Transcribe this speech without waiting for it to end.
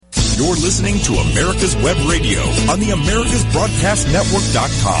You're listening to America's Web Radio on the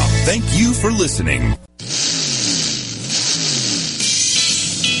AmericasBroadcastNetwork.com. Thank you for listening.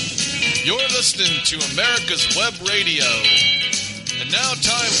 You're listening to America's Web Radio. And now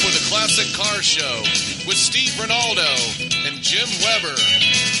time for the Classic Car Show with Steve Rinaldo and Jim Weber.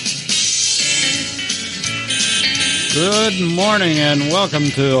 Good morning and welcome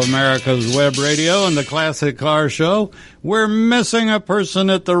to America's Web Radio and the Classic Car Show. We're missing a person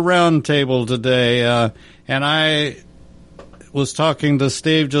at the round table today, and I was talking to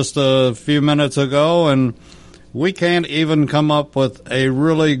Steve just a few minutes ago, and we can't even come up with a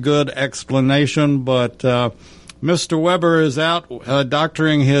really good explanation, but Mr. Weber is out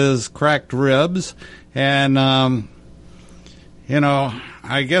doctoring his cracked ribs, and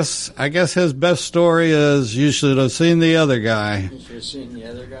I guess his best story is you should have seen the other guy. You should have seen the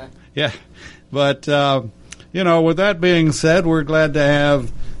other guy? Yeah. But, with that being said, we're glad to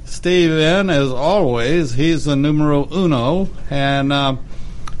have Steve in, as always. He's the numero uno, and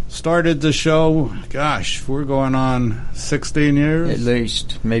started the show, gosh, we're going on 16 years? At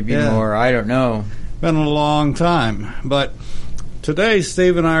least, maybe more, I don't know. Been a long time. But today,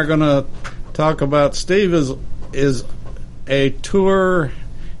 Steve and I are going to talk about, Steve is a tour.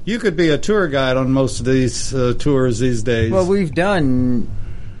 You could be a tour guide on most of these tours these days. Well,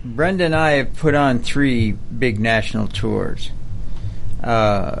 Brenda and I have put on 3 big national tours.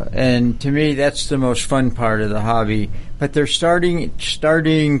 And to me, that's the most fun part of the hobby. But they're starting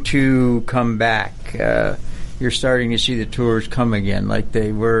to come back. You're starting to see the tours come again, like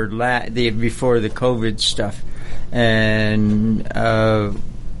they were before the COVID stuff. And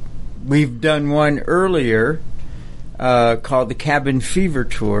we've done one earlier called the Cabin Fever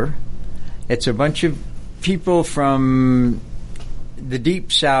Tour. It's a bunch of people from the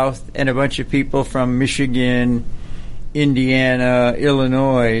Deep South and a bunch of people from Michigan, Indiana,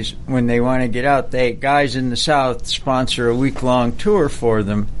 Illinois. When they want to get out, guys in the South sponsor a week-long tour for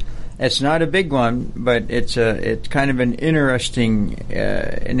them. It's not a big one, but it's kind of an interesting,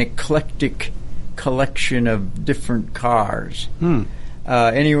 an eclectic collection of different cars.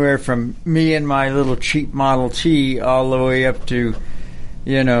 Anywhere from me and my little cheap Model T all the way up to,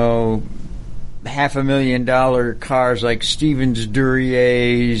 $500,000 cars like Stevens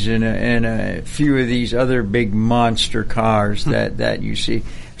Durriers and a few of these other big monster cars that you see.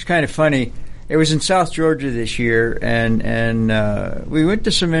 It's kind of funny. It was in South Georgia this year, and we went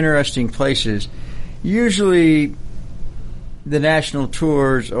to some interesting places. Usually, the national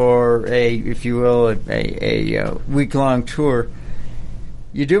tours, or a week-long tour,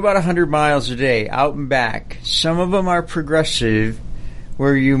 you do about 100 miles a day, out and back. Some of them are progressive,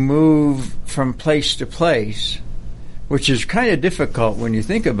 where you move from place to place, which is kind of difficult when you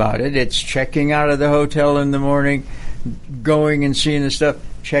think about it. It's checking out of the hotel in the morning, going and seeing the stuff,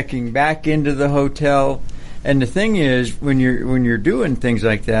 checking back into the hotel. And the thing is, when you're doing things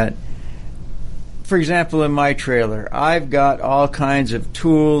like that, for example, in my trailer, I've got all kinds of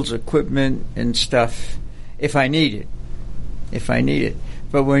tools, equipment, and stuff if I need it.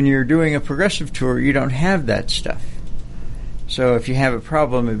 But when you're doing a progressive tour, you don't have that stuff. So if you have a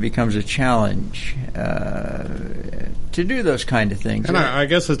problem, it becomes a challenge to do those kind of things. And I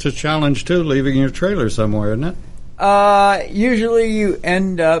guess it's a challenge, too, leaving your trailer somewhere, isn't it? Usually you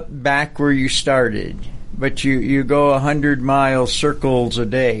end up back where you started, but you go 100-mile circles a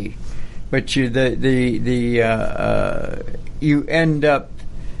day. But you end up,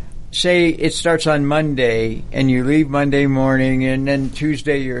 say it starts on Monday, and you leave Monday morning, and then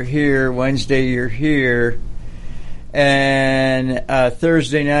Tuesday you're here, Wednesday you're here, and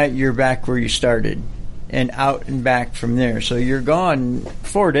Thursday night you're back where you started, and out and back from there. So you're gone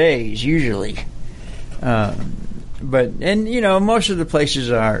 4 days usually. Most of the places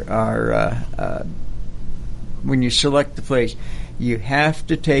are when you select the place, you have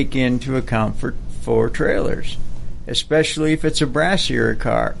to take into account for trailers, especially if it's a brassier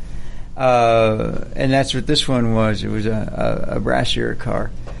car. And that's what this one was. It was a brassier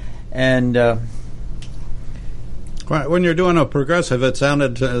car. And when you're doing a progressive, it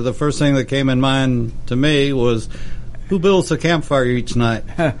sounded, the first thing that came in mind to me was, who builds the campfire each night?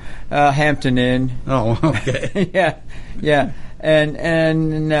 Hampton Inn. Oh, okay. yeah.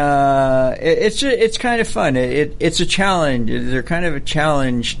 And it's kind of fun. It's a challenge. They're kind of a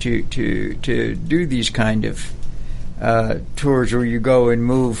challenge to do these kind of tours where you go and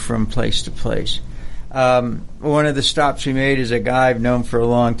move from place to place. One of the stops we made is a guy I've known for a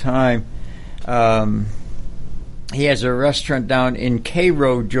long time. He has a restaurant down in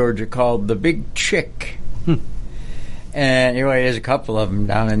Cairo, Georgia, called The Big Chick. And anyway, there's a couple of them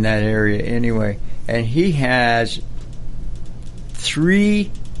down in that area anyway. And he has 3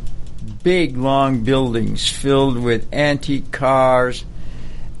 big, long buildings filled with antique cars,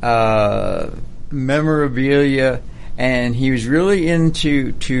 memorabilia, and he was really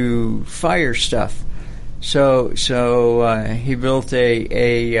into fire stuff. So he built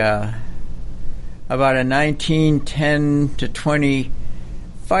about a 1910 to 20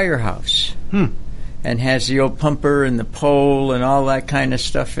 firehouse, and has the old pumper and the pole and all that kind of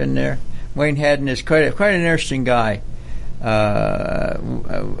stuff in there. Wayne Haddon is quite an interesting guy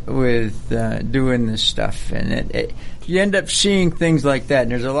with doing this stuff, and you end up seeing things like that.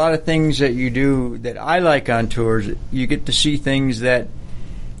 And there's a lot of things that you do that I like on tours. You get to see things that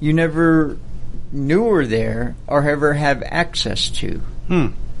you never knew were there or ever have access to.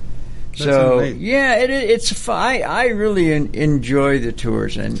 So yeah, it's fun. I really enjoy the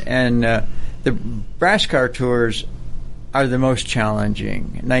tours, and the brass car tours are the most challenging,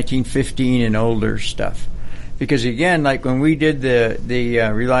 1915 and older stuff. Because again, like when we did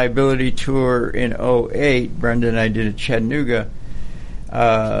the reliability tour in 2008, Brenda and I did at Chattanooga,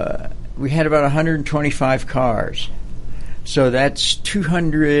 we had about 125 cars. So that's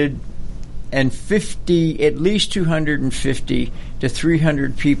 250, at least 250 to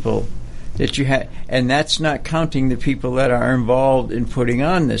 300 people that you had, and that's not counting the people that are involved in putting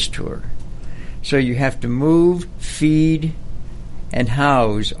on this tour. So you have to move, feed, and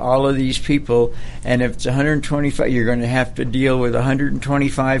house all of these people, and if it's 125, you're going to have to deal with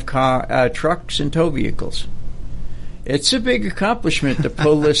 125 trucks and tow vehicles. It's a big accomplishment to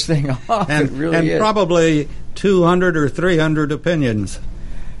pull this thing off. It really is. Probably 200 or 300 opinions.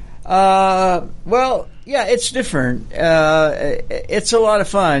 Well, yeah, it's different. It's a lot of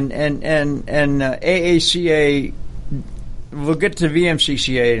fun, and AACA. We'll get to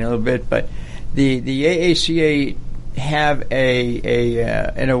VMCCA in a little bit, but the AACA have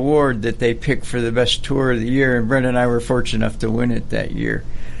an award that they pick for the best tour of the year, and Brenda and I were fortunate enough to win it that year.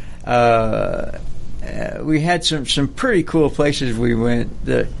 We had some pretty cool places we went.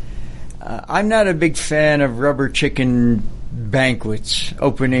 I'm not a big fan of rubber chicken banquets,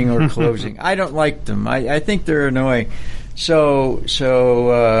 opening or closing. I don't like them. I think they're annoying. So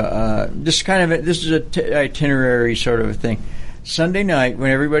this is an itinerary sort of a thing. Sunday night, when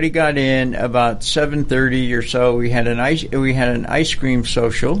everybody got in, about 7:30 or so, we had an ice cream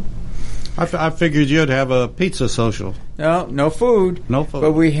social. I figured you'd have a pizza social. No food. No food.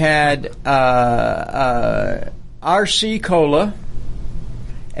 But we had RC Cola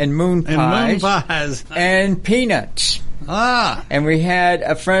and moon pies and peanuts. And we had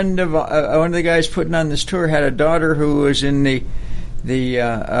a friend of one of the guys putting on this tour had a daughter who was in the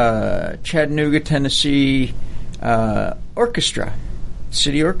Chattanooga, Tennessee orchestra,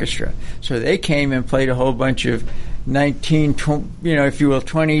 city orchestra. So they came and played a whole bunch of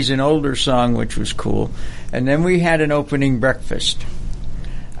 20s and older song, which was cool. And then we had an opening breakfast.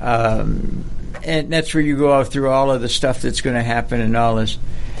 And that's where you go out through all of the stuff that's going to happen and all this.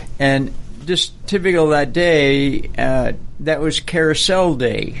 And just typical that day, that was Carousel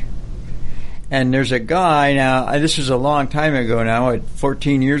Day. And there's a guy now, this was a long time ago now,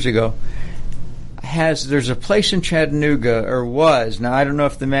 14 years ago, there's a place in Chattanooga, or was, now I don't know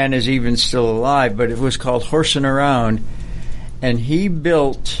if the man is even still alive, but it was called Horsin' Around, and he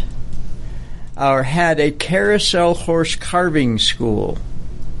built, or had a carousel horse carving school.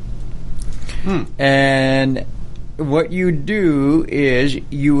 And what you do is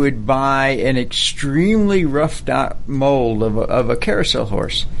you would buy an extremely roughed out mold of a carousel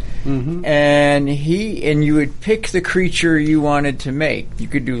horse. And you would pick the creature you wanted to make. You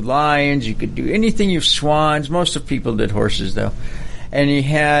could do lions, you could do anything. You swans. Most of people did horses though. And he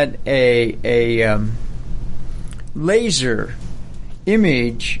had a laser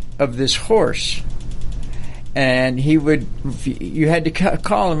image of this horse. And you had to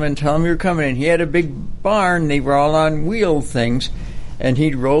call him and tell him you were coming in. He had a big barn. They were all on wheel things. And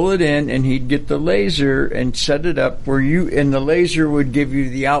he'd roll it in, and he'd get the laser and set it up and the laser would give you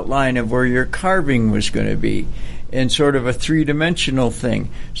the outline of where your carving was going to be in sort of a three-dimensional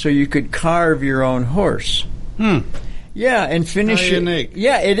thing. So you could carve your own horse. Yeah, and finish it. Unique.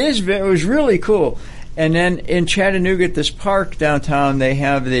 Yeah, it is. It was really cool. And then in Chattanooga at this park downtown, they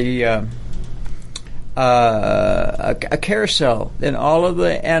have a carousel, and all of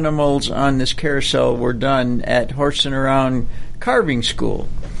the animals on this carousel were done at Horsin' Around carving school.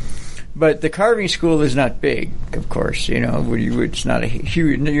 But the carving school is not big, of course. It's not a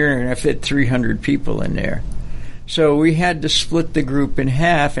huge. You're going to fit 300 people in there. So we had to split the group in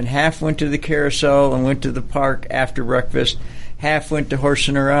half, and half went to the carousel and went to the park after breakfast. Half went to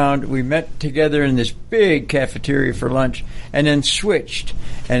Horsin' Around. We met together in this big cafeteria for lunch, and then switched,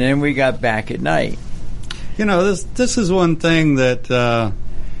 and then we got back at night. This is one thing that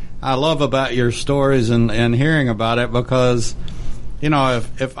I love about your stories and hearing about it, because,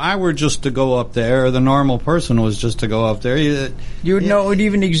 if I were just to go up there, or the normal person was just to go up there, you would know it would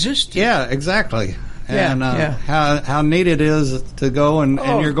even exist. Yeah, exactly. Yeah, And yeah. how neat it is to go, and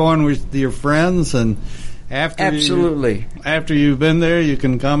you're going with your friends, and absolutely. After you've been there, you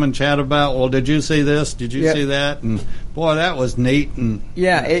can come and chat about, well, did you see this? Did you see that? And boy, that was neat. And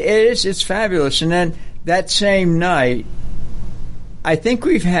it is. It's fabulous. And then that same night, I think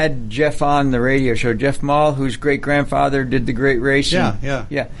we've had Jeff on the radio show. Jeff Mall, whose great-grandfather did the great racing.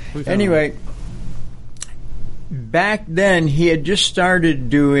 Yeah. Anyway, back then he had just started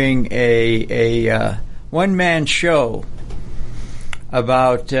doing a one-man show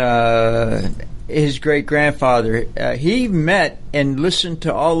about his great-grandfather. He met and listened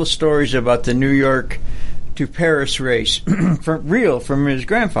to all the stories about the New York to Paris race from his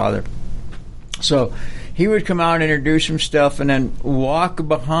grandfather. So he would come out and introduce himself, and then walk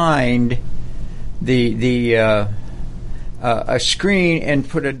behind a screen and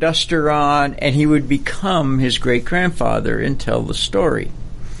put a duster on, and he would become his great-grandfather and tell the story.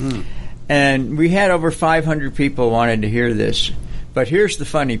 And we had over 500 people wanted to hear this. But here's the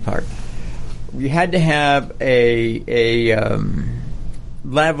funny part. We had to have a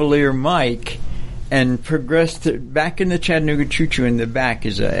lavalier mic, and progressed back in the Chattanooga Choo-Choo in the back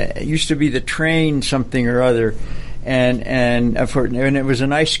it used to be the train something or other, and it was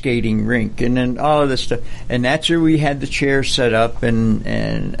an ice skating rink, and then all of this stuff, and that's where we had the chairs set up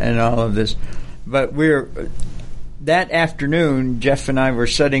and all of this. But that afternoon, Jeff and I were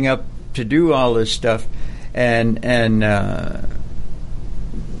setting up to do all this stuff, and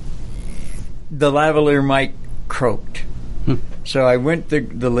the lavalier mic croaked. So I went.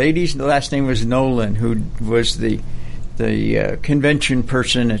 The lady's last name was Nolan, who was the convention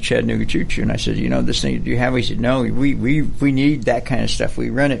person at Chattanooga Choo-Choo, and I said, this thing, do you have? He said, no, we need that kind of stuff. We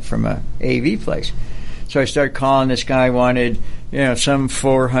rent it from a AV place. So I started calling. This guy wanted, some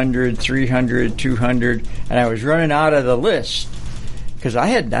 400, 300, 200, and I was running out of the list because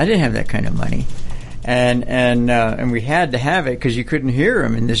I didn't have that kind of money, and we had to have it because you couldn't hear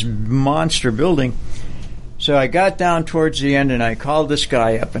him in this monster building. So I got down towards the end, and I called this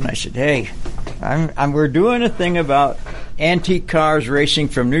guy up, and I said, "Hey, we're doing a thing about antique cars racing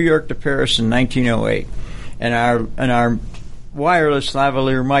from New York to Paris in 1908, and our wireless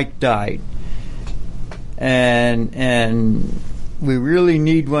lavalier mic died, and we really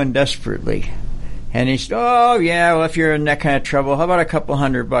need one desperately." And he said, "Oh yeah, well, if you're in that kind of trouble, how about a couple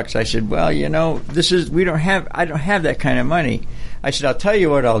 $100?" I said, "Well, I don't have that kind of money." I said, "I'll tell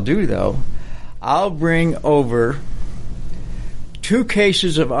you what I'll do though. I'll bring over 2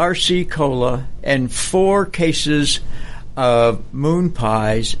 cases of RC Cola and 4 cases of moon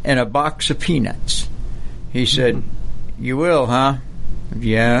pies and a box of peanuts." He said, "You will, huh?"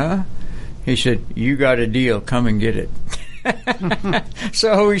 "Yeah." He said, "You got a deal. Come and get it."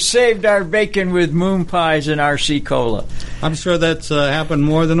 So we saved our bacon with moon pies and RC Cola. I'm sure that's happened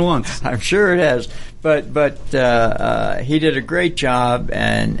more than once. I'm sure it has. But he did a great job,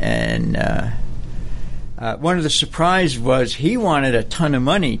 and one of the surprises was he wanted a ton of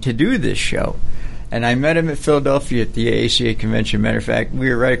money to do this show. And I met him at Philadelphia at the AACA convention. Matter of fact, we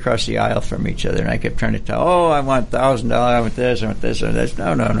were right across the aisle from each other, and I kept trying to tell, I want $1,000, I want this, I want this, or this.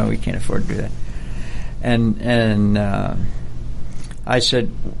 No, we can't afford to do that. And I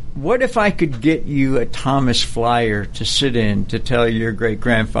said, what if I could get you a Thomas Flyer to sit in to tell your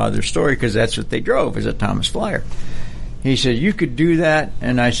great-grandfather's story? Because that's what they drove, is a Thomas Flyer. He said, you could do that?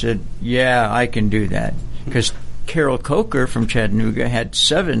 And I said, yeah, I can do that. Because Carol Coker from Chattanooga had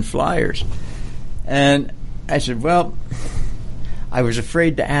 7 Flyers. And I said, well, I was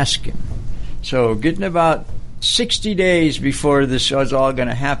afraid to ask him. So getting about 60 days before this was all going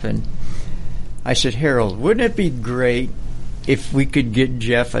to happen, I said, Harold, wouldn't it be great if we could get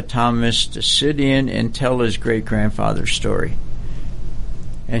Jeff Thomas to sit in and tell his great-grandfather's story?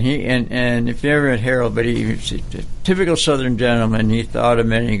 And he and if you ever met Harold, but he's a typical Southern gentleman, he thought a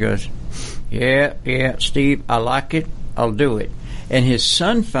minute and he goes, yeah, Steve, I like it, I'll do it. And his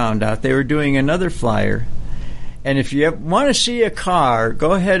son found out they were doing another flyer. And if you want to see a car,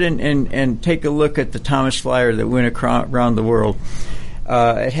 go ahead and take a look at the Thomas Flyer that went around the world.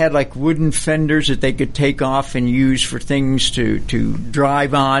 It had like wooden fenders that they could take off and use for things to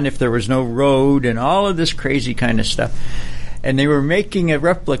drive on if there was no road, and all of this crazy kind of stuff. And they were making a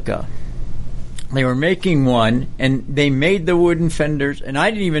replica. They were making one, and they made the wooden fenders, and I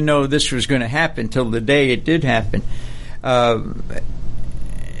didn't even know this was going to happen till the day it did happen.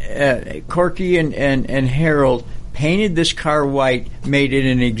 Corky and Harold painted this car white, made it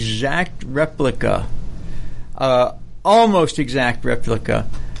an exact replica, almost exact replica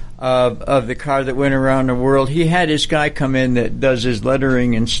of the car that went around the world. He had his guy come in that does his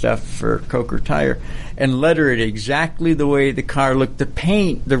lettering and stuff for Coker Tire and letter it exactly the way the car looked. The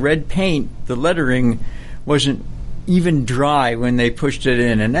paint, the red paint, the lettering wasn't even dry when they pushed it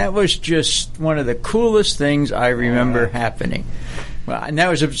in, and that was just one of the coolest things I remember happening. Well, and that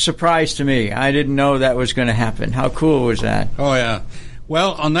was a surprise to me. I didn't know that was going to happen. How cool was that? Oh, yeah.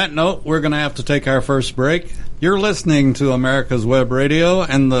 Well, on that note, we're going to have to take our first break. You're listening to America's Web Radio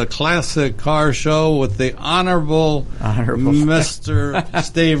and the Classic Car Show with the Honorable Mr.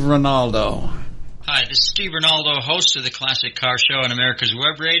 Steve Rinaldo. Hi, this is Steve Rinaldo, host of the Classic Car Show on America's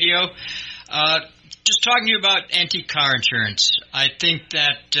Web Radio. Just talking to you about antique car insurance. I think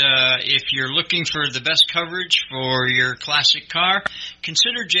that if you're looking for the best coverage for your classic car,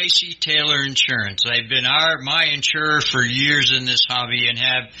 consider J.C. Taylor Insurance. They've been my insurer for years in this hobby and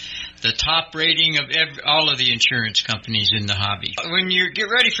have the top rating of all of the insurance companies in the hobby. When you get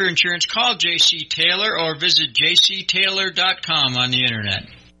ready for insurance, call J.C. Taylor or visit jctaylor.com on the Internet.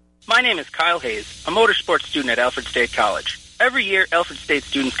 My name is Kyle Hayes, a motorsports student at Alfred State College. Every year, Alfred State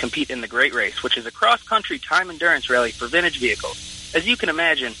students compete in the Great Race, which is a cross-country time endurance rally for vintage vehicles. As you can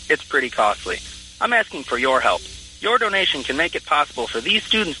imagine, it's pretty costly. I'm asking for your help. Your donation can make it possible for these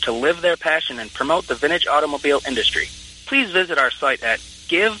students to live their passion and promote the vintage automobile industry. Please visit our site at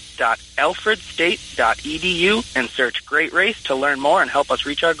give.alfredstate.edu and search Great Race to learn more and help us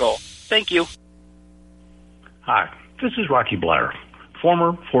reach our goal. Thank you. Hi, this is Rocky Blair,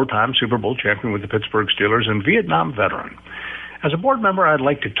 former four-time Super Bowl champion with the Pittsburgh Steelers and Vietnam veteran. As a board member, I'd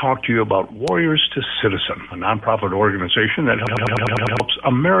like to talk to you about Warriors to Citizen, a nonprofit organization that helps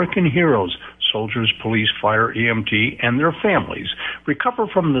American heroes, soldiers, police, fire, EMT, and their families recover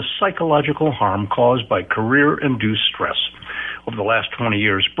from the psychological harm caused by career-induced stress. Over the last 20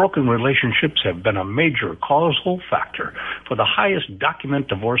 years, broken relationships have been a major causal factor for the highest documented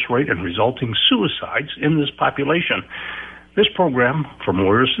divorce rate and resulting suicides in this population. This program, From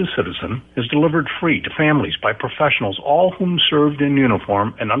Warriors to Citizen, is delivered free to families by professionals, all whom served in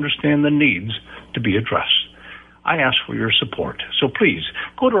uniform and understand the needs to be addressed. I ask for your support, so please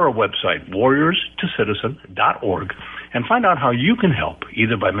go to our website, warriorstocitizen.org, and find out how you can help,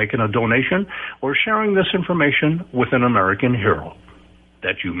 either by making a donation or sharing this information with an American hero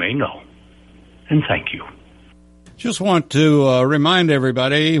that you may know. And thank you. Just want to remind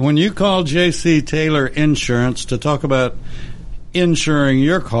everybody, when you call J.C. Taylor Insurance to talk about insuring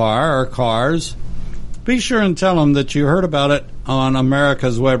your car or cars, be sure and tell them that you heard about it on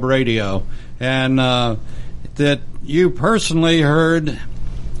America's Web Radio and that you personally heard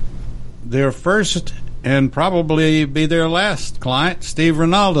their first and probably be their last client, Steve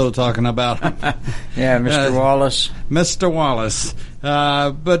Rinaldo, talking about him. Yeah, Mr. Wallace. Mr. Wallace.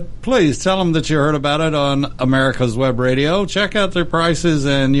 But please tell them that you heard about it on America's Web Radio. Check out their prices,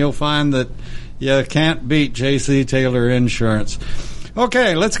 and you'll find that you can't beat J.C. Taylor Insurance.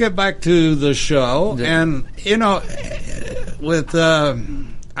 Okay, let's get back to the show. And, you know, with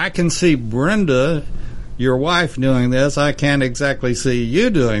I can see Brenda, your wife, doing this. I can't exactly see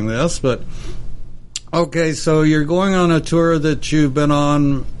you doing this, but... Okay, so you're going on a tour that you've been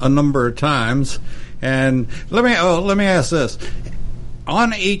on a number of times, and let me ask this: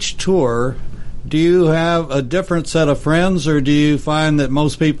 on each tour, do you have a different set of friends, or do you find that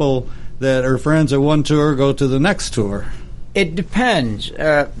most people that are friends at one tour go to the next tour? It depends.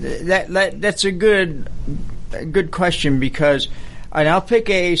 That's a good question because, and I'll pick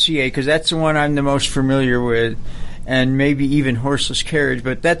AACA because that's the one I'm the most familiar with, and maybe even Horseless Carriage,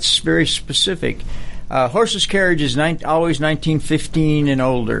 but that's very specific. Horseless Carriage is always 1915 and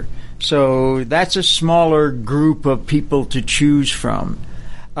older, so that's a smaller group of people to choose from.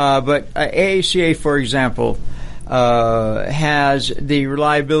 But AACA, for example, has the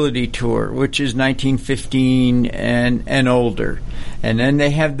Reliability Tour, which is 1915 and older. And then they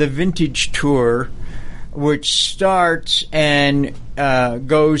have the Vintage Tour, which starts and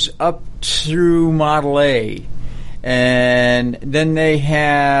goes up through Model A. And then they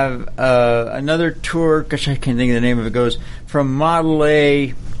have another tour, gosh, I can't think of the name of it, goes from Model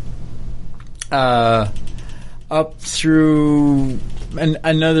A up through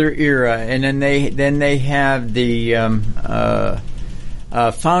another era, and then they have the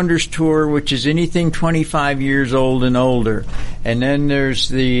Founders Tour, which is anything 25 years old and older, and then there's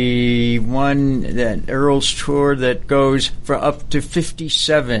the one, that Earl's Tour, that goes for up to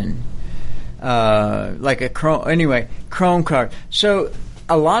 57. Like a chrome car. So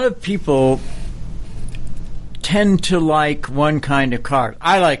a lot of people tend to like one kind of car.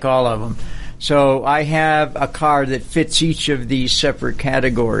 I like all of them. So I have a car that fits each of these separate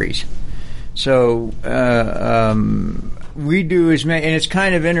categories. So we do is, and it's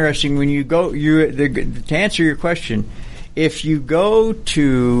kind of interesting when you go. To answer your question, if you go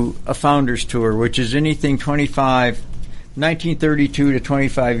to a Founders Tour, which is anything 1932 to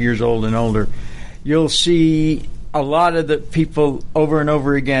 25 years old and older, you'll see a lot of the people over and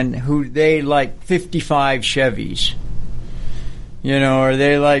over again who they like 55 Chevys, or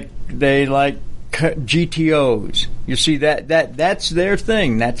they like GTOs. You see that's their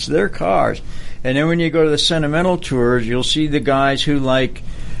thing. That's their cars. And then when you go to the sentimental tours, you'll see the guys who like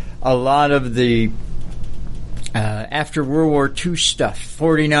a lot of the after World War II stuff,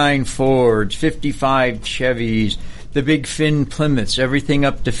 49 Fords, 55 Chevys, the big Finn Plymouths, everything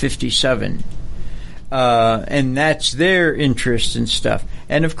up to 57. And that's their interest in stuff.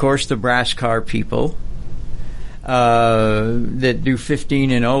 And, of course, the brass car people that do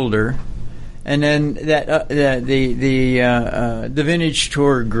 15 and older. And then the vintage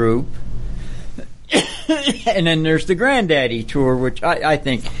tour group. And then there's the Granddaddy Tour, which I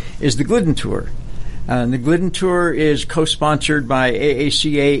think is the Glidden Tour. The Glidden Tour is co-sponsored by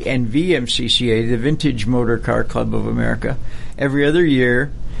AACA and VMCCA, the Vintage Motor Car Club of America, every other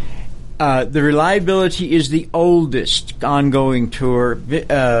year. The Reliability is the oldest ongoing tour.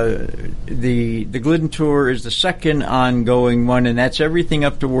 The Glidden Tour is the second ongoing one, and that's everything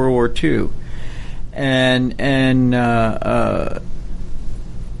up to World War II. And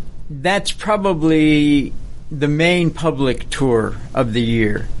that's probably the main public tour of the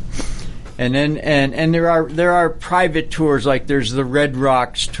year. And then and there are private tours, like there's the Red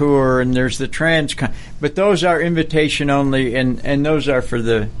Rocks tour and there's the Transcon, but those are invitation only, and those are for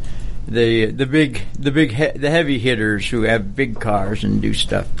the heavy hitters who have big cars and do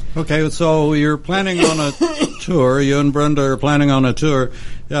stuff. Okay, so you're planning on a tour. You and Brenda are planning on a tour,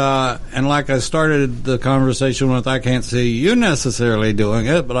 and like I started the conversation with, I can't see you necessarily doing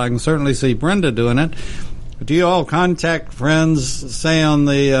it, but I can certainly see Brenda doing it. Do you all contact friends, say on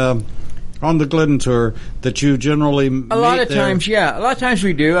the Glidden Tour, that you generally meet a lot of there? times, yeah. A lot of times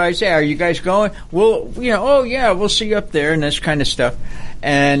we do. I say, "Are you guys going?" Well, oh yeah, we'll see you up there, and this kind of stuff.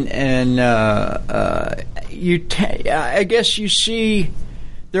 I guess you see,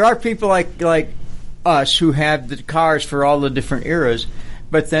 there are people like us who have the cars for all the different eras,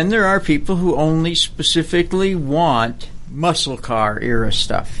 but then there are people who only specifically want muscle car era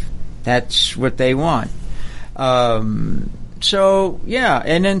stuff. That's what they want. So yeah,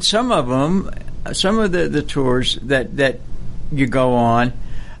 and then some of the tours that you go on,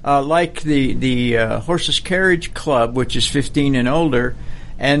 like the Horseless Carriage Club, which is 15 and older,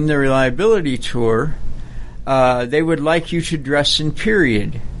 and the Reliability Tour, they would like you to dress in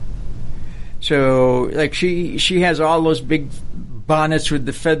period. So like she has all those big bonnets with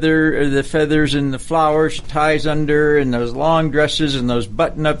the feathers and the flowers, ties under, and those long dresses and those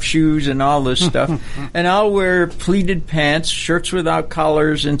button-up shoes and all this stuff. And I'll wear pleated pants, shirts without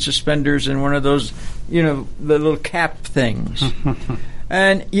collars, and suspenders, and one of those, the little cap things.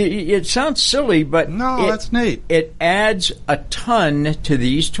 And it sounds silly, but that's neat. It adds a ton to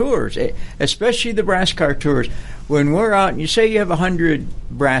these tours, especially the brass car tours. When we're out, and you say you have 100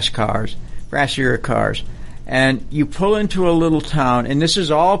 brass era cars, and you pull into a little town, and this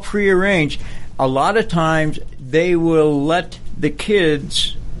is all prearranged. A lot of times they will let the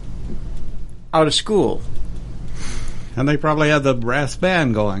kids out of school. And they probably have the brass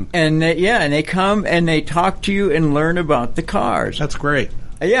band going. And they come and they talk to you and learn about the cars. That's great.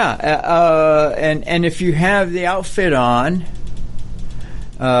 Yeah, and if you have the outfit on,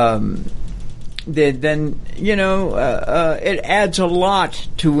 then it adds a lot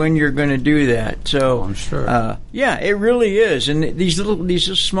to when you're going to do that. So I'm sure. Yeah, it really is. And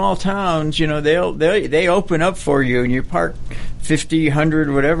these small towns, they open up for you, and you park 50,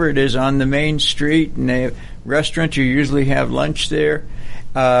 100, whatever it is, on the main street, and they have restaurants. You usually have lunch there.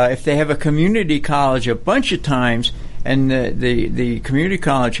 If they have a community college, a bunch of times, and the community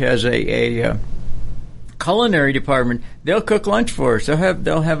college has a culinary department, they'll cook lunch for us.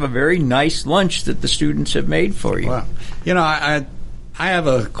 They'll have a very nice lunch that the students have made for you. Wow. I have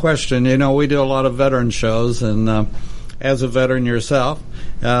a question. We do a lot of veteran shows, and as a veteran yourself,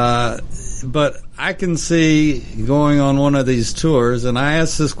 but I can see going on one of these tours, and I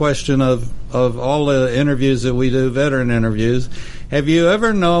ask this question of all the interviews that we do, veteran interviews. Have you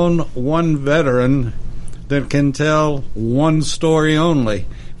ever known one veteran that can tell one story only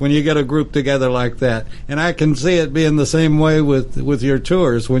when you get a group together like that? And I can see it being the same way with your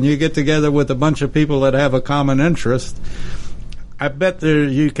tours. When you get together with a bunch of people that have a common interest, I bet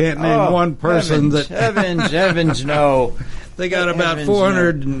you can't name one person Heavens, no. They got about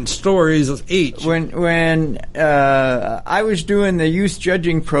 400 stories each. When I was doing the youth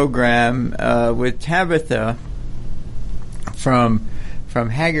judging program with Tabitha, from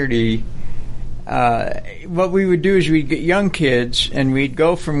Haggerty, what we would do is we'd get young kids and we'd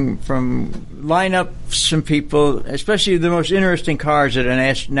go from line up some people, especially the most interesting cars at a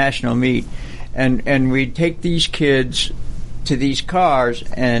national meet, and we'd take these kids to these cars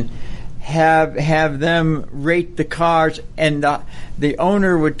and have them rate the cars, and the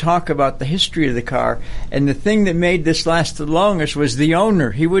owner would talk about the history of the car. And the thing that made this last the longest was the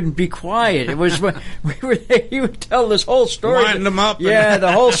owner. He wouldn't be quiet. It was when he would tell this whole story. Winding them up. Yeah,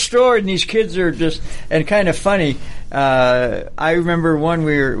 the whole story, and these kids are just and kind of funny. I remember one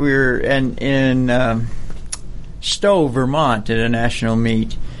we were in Stowe, Vermont, at a national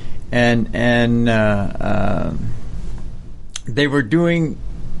meet, and they were doing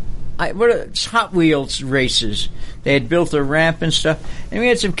Hot Wheels races. They had built a ramp and stuff, and we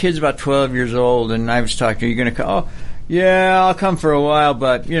had some kids about 12 years old, and I was talking to, "Are you going to come?" "Oh, yeah, I'll come for a while,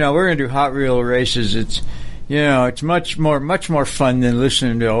 but we're going to do Hot Wheel races. It's it's much more fun than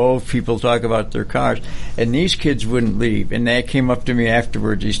listening to old people talk about their cars." And these kids wouldn't leave, and they came up to me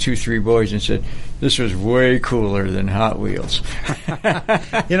afterwards, these 2-3 boys, and said, "This was way cooler than Hot Wheels."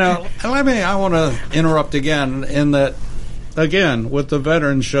 I want to interrupt again in that. Again, with the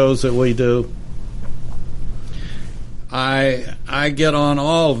veteran shows that we do, I get on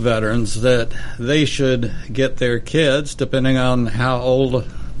all veterans that they should get their kids, depending on how old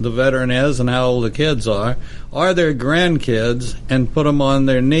the veteran is and how old the kids are, or their grandkids, and put them on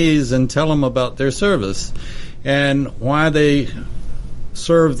their knees and tell them about their service and why they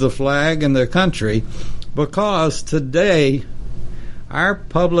serve the flag and their country. Because today, our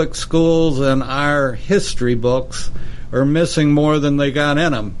public schools and our history books are missing more than they got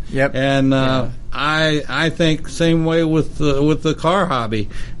in them. Yep. And I think same way with the car hobby,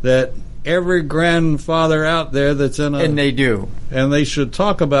 that every grandfather out there that's in and they do, and they should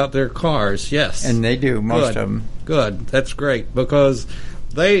talk about their cars. Yes, and they do, most of them. Good. That's great, because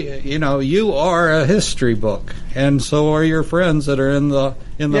they, you are a history book, and so are your friends that are in the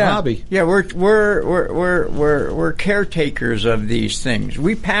hobby. Yeah, we're caretakers of these things.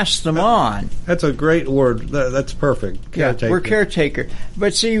 We pass them on. That's a great word. That's perfect. Caretaker. Yeah, we're caretaker.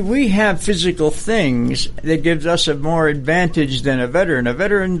 But see, we have physical things that gives us a more advantage than a veteran. A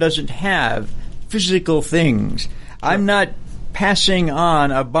veteran doesn't have physical things. I'm not passing on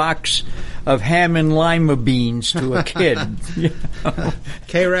a box of ham and lima beans to a kid.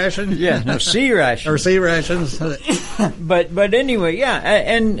 K rations? Yeah, no, C rations. Or C rations. But anyway, yeah,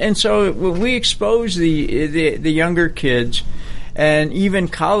 and so we expose the younger kids and even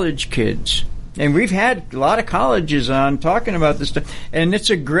college kids. And we've had a lot of colleges on talking about this stuff, and it's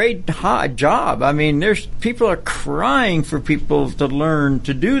a great job. I mean, people are crying for people to learn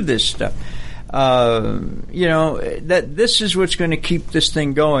to do this stuff. That this is what's going to keep this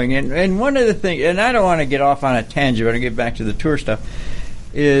thing going. And one of the things, and I don't want to get off on a tangent, but I'll get back to the tour stuff,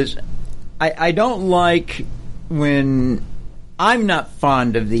 is I don't like when I'm not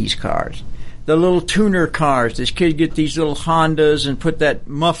fond of these cars. The little tuner cars. This kid get these little Hondas and put that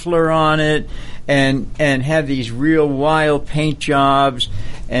muffler on it and have these real wild paint jobs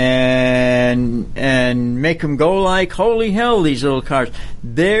and make them go like holy hell, these little cars.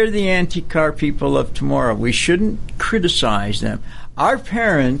 They're the antique car people of tomorrow. We shouldn't criticize them. Our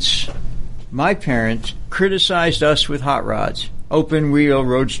parents, my parents, criticized us with hot rods, open wheel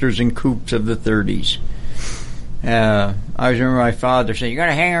roadsters and coupes of the 30s. I remember my father saying, "You're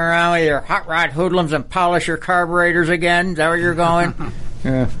going to hang around with your hot rod hoodlums and polish your carburetors again? Is that where you're going?"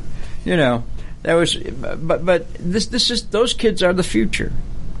 That was, but this is, those kids are the future.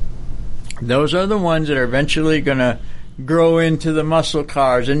 Those are the ones that are eventually going to grow into the muscle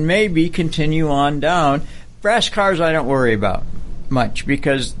cars and maybe continue on down. Brass cars I don't worry about much,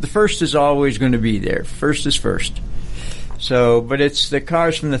 because the first is always going to be there. First is first. So, but it's the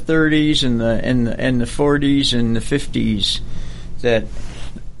cars from the 30s and the 40s and the 50s that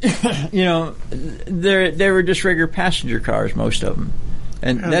they were just regular passenger cars, most of them,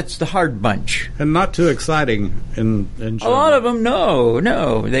 and that's the hard bunch. And not too exciting in a lot of them. No,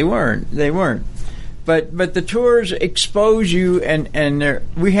 they weren't. But the tours expose you, and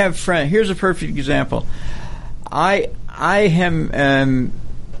we have friends. Here's a perfect example. I am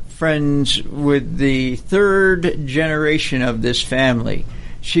friends with the third generation of this family.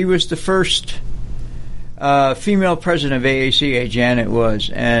 She was the first female president of AACA, Janet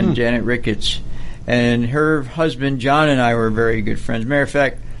was, and Janet Ricketts. And her husband, John, and I were very good friends. Matter of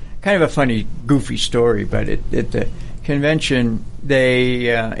fact, kind of a funny, goofy story, but at the convention,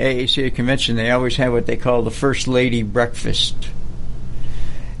 AACA convention, they always have what they call the First Lady Breakfast.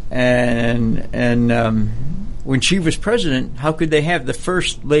 And when she was president, how could they have the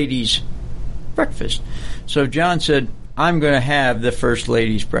First Lady's breakfast? So John said, I'm going to have the First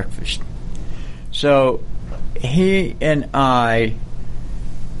Lady's breakfast. So he and I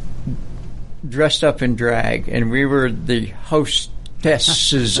dressed up in drag, and we were the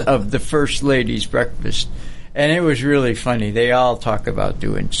hostesses of the First Lady's breakfast. And it was really funny. They all talk about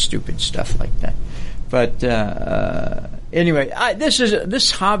doing stupid stuff like that. But anyway,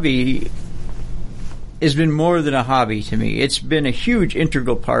 this hobby has been more than a hobby to me. It's been a huge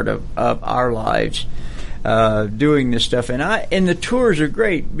integral part of our lives, doing this stuff. And the tours are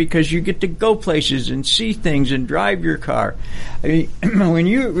great because you get to go places and see things and drive your car. I mean, when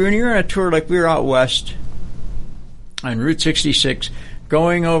you're on a tour like we were out west on Route 66,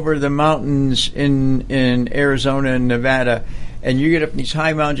 going over the mountains in Arizona and Nevada, and you get up in these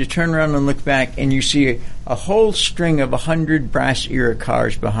high mountains, you turn around and look back, and you see a whole string of 100 brass-era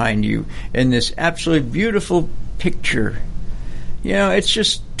cars behind you in this absolutely beautiful picture. You know, it's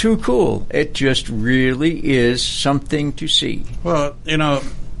just too cool. It just really is something to see. Well, you know,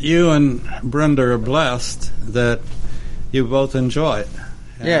 you and Brenda are blessed that you both enjoy it.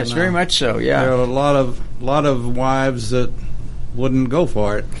 Yes, very much so, yeah. There are a lot of wives that wouldn't go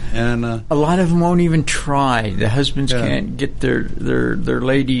for it, and a lot of them won't even try. The husbands can't get their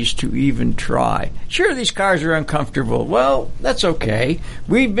ladies to even try. Sure, these cars are uncomfortable. Well, that's okay.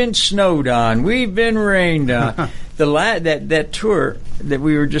 We've been snowed on. We've been rained on. That tour that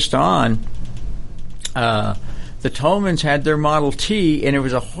we were just on, the Tolmans had their Model T, and it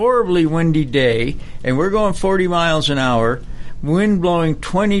was a horribly windy day, and we're going 40 miles an hour. Wind blowing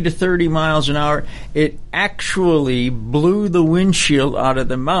 20 to 30 miles an hour. It actually blew the windshield out of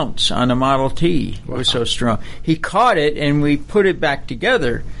the mounts on a Model T. Wow. It was so strong. He caught it, and we put it back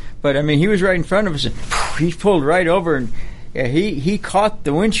together. But, I mean, he was right in front of us, and he pulled right over, and he caught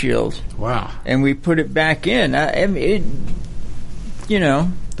the windshield. Wow. And we put it back in.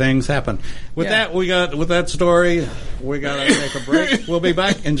 Things happen. With that story, we got to take a break. We'll be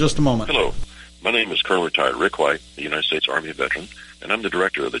back in just a moment. Hello. My name is Colonel Retired Rick White, a United States Army veteran, and I'm the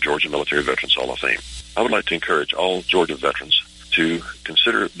director of the Georgia Military Veterans Hall of Fame. I would like to encourage all Georgia veterans to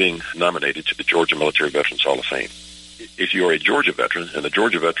consider being nominated to the Georgia Military Veterans Hall of Fame. If you are a Georgia veteran, and the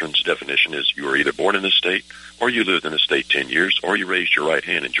Georgia veteran's definition is you were either born in this state, or you lived in the state 10 years, or you raised your right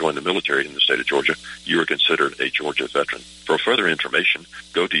hand and joined the military in the state of Georgia, you are considered a Georgia veteran. For further information,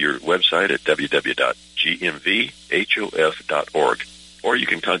 go to your website at www.gmvhof.org. Or you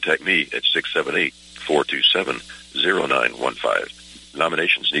can contact me at 678-427-0915.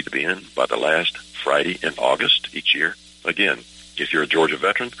 Nominations need to be in by the last Friday in August each year. Again, if you're a Georgia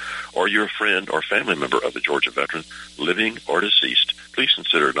veteran or you're a friend or family member of a Georgia veteran, living or deceased, please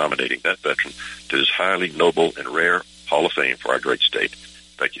consider nominating that veteran to this highly noble and rare Hall of Fame for our great state.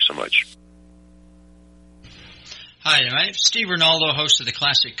 Thank you so much. Hi, my name is Steve Rinaldo, host of the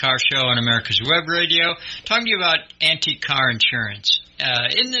Classic Car Show on America's Web Radio, talking to you about antique car insurance.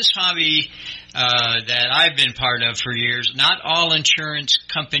 In this hobby that I've been part of for years, not all insurance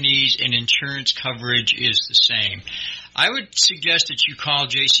companies and insurance coverage is the same. I would suggest that you call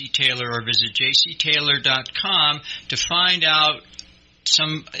J.C. Taylor or visit jctaylor.com to find out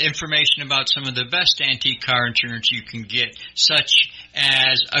some information about some of the best antique car insurance you can get, such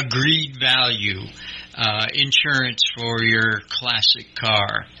as agreed value insurance for your classic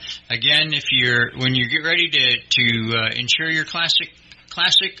car. Again, when you get ready to insure your classic,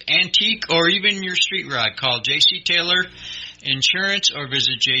 antique, or even your street rod, call J.C. Taylor Insurance or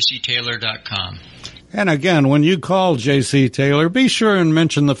visit jctaylor.com. And again, when you call J.C. Taylor, be sure and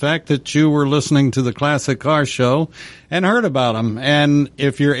mention the fact that you were listening to the Classic Car Show and heard about them. And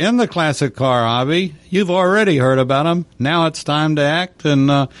if you're in the classic car hobby, you've already heard about them. Now it's time to act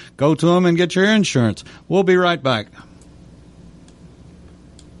and go to them and get your insurance. We'll be right back.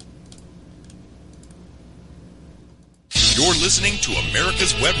 You're listening to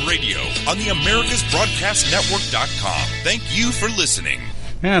America's Web Radio on the AmericasBroadcastNetwork.com. Thank you for listening.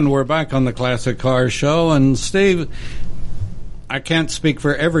 And we're back on the Classic Car Show. And Steve, I can't speak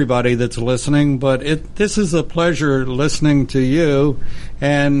for everybody that's listening, but this is a pleasure listening to you.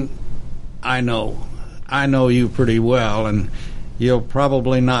 And I know you pretty well, and you'll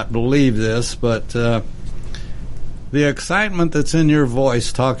probably not believe this, but the excitement that's in your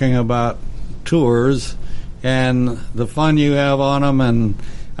voice talking about tours and the fun you have on them, and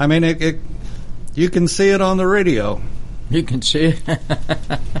I mean, you can see it on the radio. You can see it.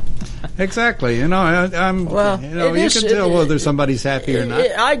 Exactly. You can tell whether somebody's happy or not.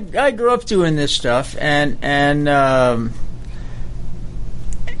 I grew up doing this stuff, and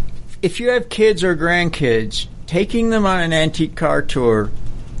if you have kids or grandkids, taking them on an antique car tour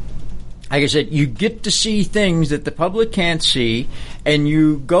like I said, you get to see things that the public can't see, and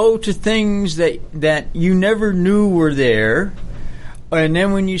you go to things that you never knew were there. And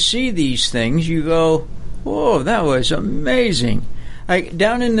then when you see these things, you go, whoa, that was amazing. Like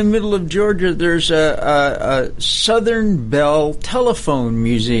down in the middle of Georgia, there's a Southern Bell Telephone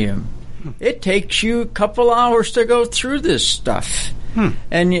Museum. It takes you a couple hours to go through this stuff.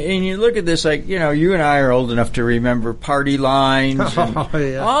 And you look at this, like, you know, you and I are old enough to remember party lines and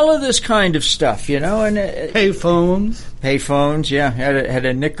all of this kind of stuff, you know. And Payphones, yeah. Had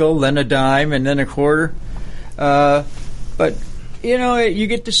a nickel, then a dime, and then a quarter. But you know, you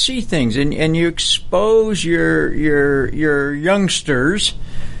get to see things, and you expose your youngsters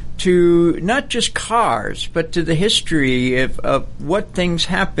to not just cars, but to the history of what things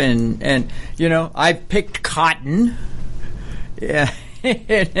happen. And you know, I've picked cotton, yeah,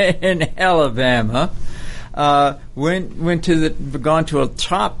 in Alabama. Gone to a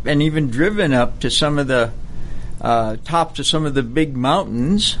top and even driven up to some of the tops of some of the big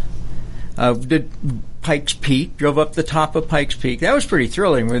mountains. Did Pikes Peak, drove up the top of Pikes Peak. That was pretty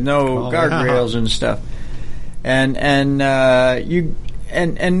thrilling with no guardrails and stuff.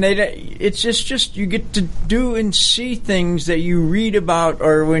 It's just you get to do and see things that you read about,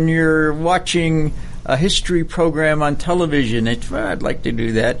 or when you're watching a history program on television. I'd like to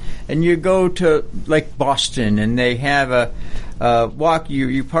do that. And you go to like Boston, and they have a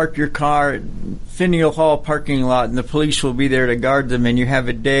you park your car at Faneuil Hall parking lot, and the police will be there to guard them, and you have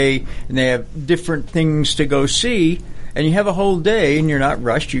a day, and they have different things to go see, and you have a whole day, and you're not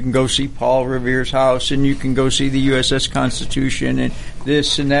rushed. You can go see Paul Revere's house, and you can go see the USS Constitution, and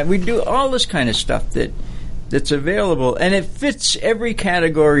this and that. We do all this kind of stuff that's available, and it fits every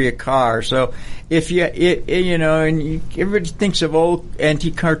category of car. So if everybody thinks of old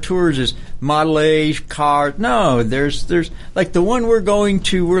antique car tours as Model A cars. No, there's like the one we're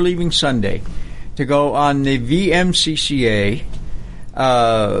leaving Sunday to go on the VMCCA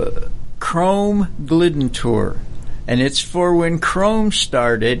Chrome Glidden Tour. And it's for when Chrome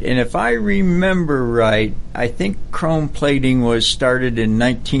started, and if I remember right, I think Chrome plating was started in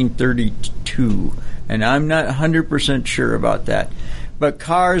 1932, and I'm not 100% sure about that. But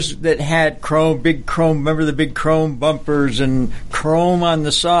cars that had big chrome, remember the big chrome bumpers and chrome on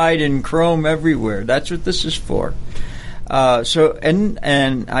the side and chrome everywhere. That's what this is for.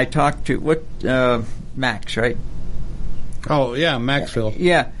 And I talked to Max, right? Oh yeah, Maxville.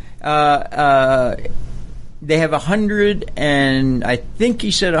 Yeah. They have 100 and I think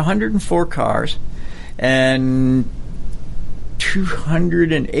he said 104 cars and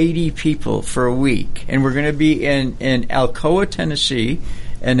 280 people for a week, and we're going to be in Alcoa, Tennessee,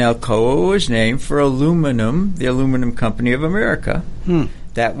 and Alcoa was named for aluminum, the Aluminum Company of America.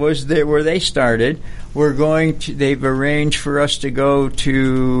 That was where they started. They've arranged for us to go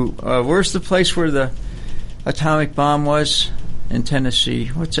to where's the place where the atomic bomb was in Tennessee?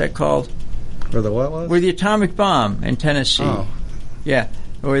 What's that called? Where the what was? Where the atomic bomb in Tennessee. Oh. Yeah,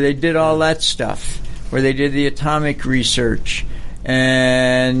 where they did all that stuff, where they did the atomic research.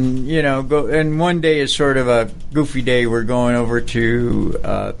 And, and one day is sort of a goofy day. We're going over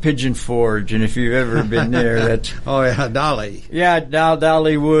to Pigeon Forge, and if you've ever been there, that's... Oh, yeah, Dolly. Yeah,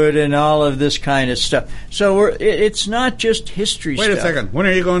 Dollywood and all of this kind of stuff. So it's not just history stuff. Wait a second. When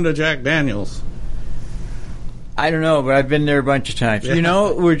are you going to Jack Daniels? I don't know, but I've been there a bunch of times. Yeah. You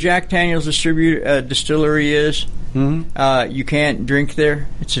know where Jack Daniels distillery is? Mm-hmm. You can't drink there.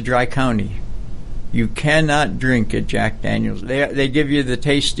 It's a dry county. You cannot drink at Jack Daniels. They give you the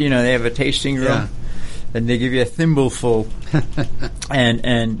taste. They have a tasting room, and they give you a thimbleful,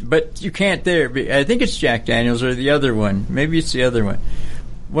 but you can't there. I think it's Jack Daniels or the other one. Maybe it's the other one.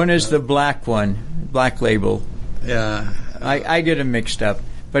 One is the black one, Black Label. Yeah, I get them mixed up.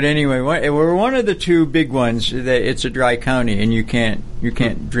 But anyway, we're one of the two big ones. It's a dry county, and you can't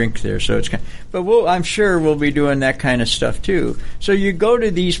drink there. So it's but I'm sure we'll be doing that kind of stuff too. So you go to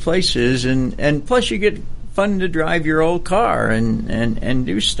these places, and plus you get fun to drive your old car and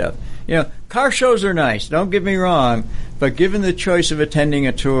do stuff. Car shows are nice. Don't get me wrong, but given the choice of attending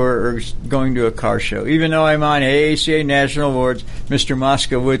a tour or going to a car show, even though I'm on AACA National Awards, Mr.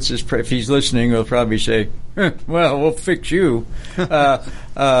 Moskowitz if he's listening, will probably say, "Well, we'll fix you." But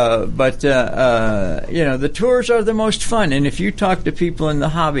the tours are the most fun, and if you talk to people in the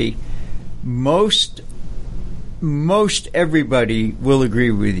hobby, most everybody will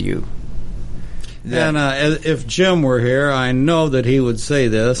agree with you. And if Jim were here, I know that he would say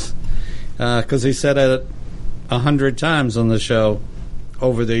this, because he said it 100 times on the show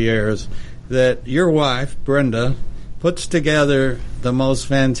over the years, that your wife, Brenda, puts together the most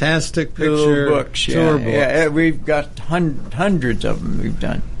fantastic picture books. tour books. Yeah, we've got hundreds of them we've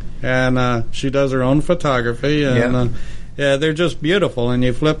done. and she does her own photography, and yeah, they're just beautiful. And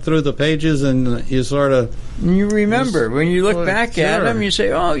you flip through the pages, and you sort of you remember when you look back at them, you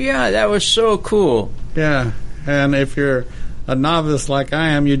say, "Oh yeah, that was so cool." Yeah, and if you're a novice like I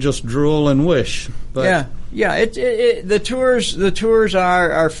am, you just drool and wish. But yeah. The tours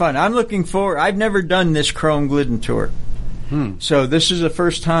are fun. I'm looking forward. I've never done this Chrome Glidden tour. So this is the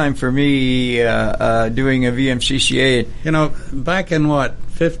first time for me doing a VMCCA. You know, back in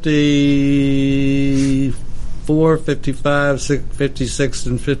 54, 55, 56,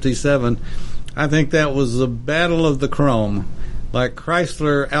 and 57, I think that was the Battle of the Chrome. Like,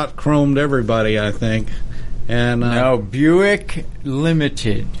 Chrysler out-chromed everybody, I think. And no, Buick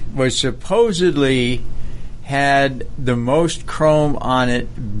Limited was supposedly had the most chrome on it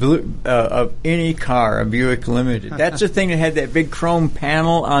of any car, a Buick Limited. That's the thing that had that big chrome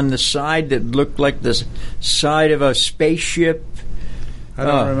panel on the side that looked like the side of a spaceship. I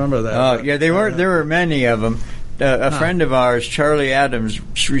don't remember that. Yeah, there were many of them. A friend of ours, Charlie Adams,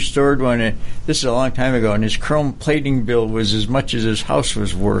 restored one. This is a long time ago, and his chrome plating bill was as much as his house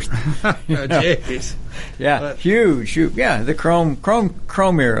was worth. Jeez. Yeah, but huge. Yeah, the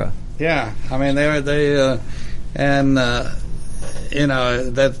chrome era. Yeah, I mean you know,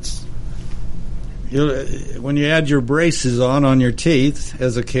 that's when you had your braces on your teeth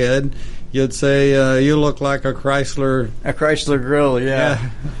as a kid, you'd say you look like a Chrysler grill.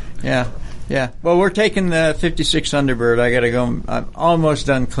 Yeah. Well, we're taking the 56 Thunderbird. I got to go. I'm almost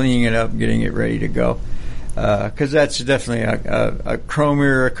done cleaning it up, getting it ready to go. Because that's definitely a chrome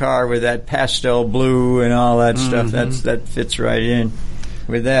era car with that pastel blue and all that stuff. That fits right in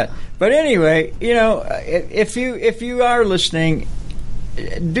with that. But anyway, you know, if you are listening,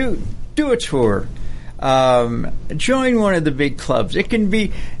 do a tour. Join one of the big clubs. It can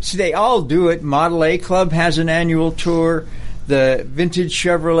be. See, they all do it. Model A Club has an annual tour. The Vintage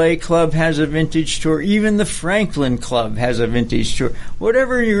Chevrolet Club has a vintage tour. Even the Franklin Club has a vintage tour.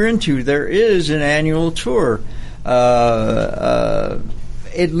 Whatever you're into, there is an annual tour. At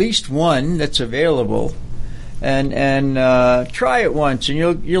least one that's available. And try it once, and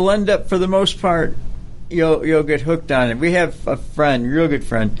you'll end up, for the most part, you'll get hooked on it. We have a friend, real good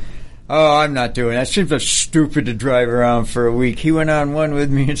friend. Oh, I'm not doing that. It seems so stupid to drive around for a week. He went on one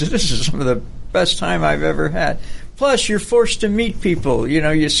with me and said, "This is some of the best time I've ever had." Plus, you're forced to meet people. You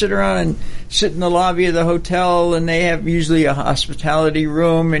know, you sit around and sit in the lobby of the hotel, and they have usually a hospitality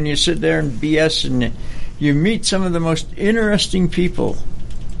room, and you sit there and BS, and you meet some of the most interesting people.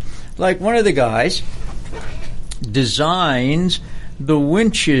 Like one of the guys designs the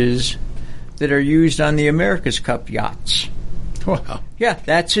winches that are used on the America's Cup yachts. Wow. Yeah,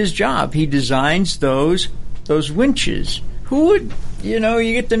 that's his job. He designs those winches. Who would, you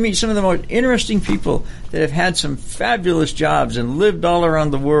get to meet some of the most interesting people that have had some fabulous jobs and lived all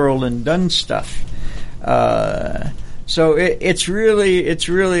around the world and done stuff. So it's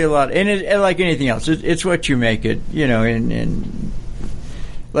really a lot. And like anything else, it's what you make it, and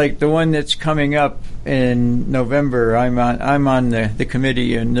like the one that's coming up in November, I'm on the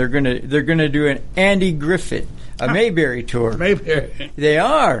committee, and they're gonna do an Andy Griffith, a Mayberry tour. Mayberry. They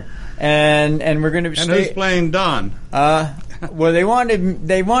are, and we're gonna. And who's playing Don? Well, they wanted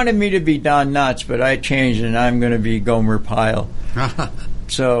me to be Don Knotts, but I changed, and I'm going to be Gomer Pyle.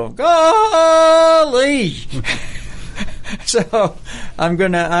 So golly. So I'm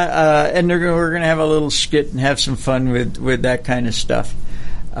gonna, and we're gonna have a little skit and have some fun with that kind of stuff.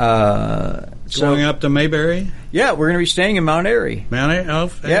 Going up to Mayberry? Yeah, we're gonna be staying in Mount Airy. Mount Airy, oh,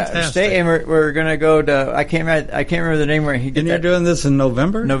 fantastic! Yeah, and we're gonna go to. I can't remember the name where he did. And you're doing this in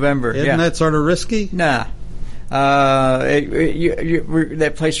November? November. Isn't that sort of risky? Nah. That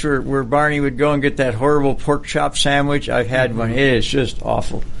place where Barney would go and get that horrible pork chop sandwich. I've had one. It is just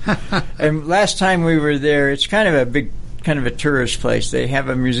awful. And last time we were there, it's kind of a tourist place. They have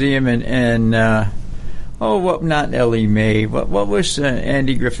a museum and not Ellie Mae. What was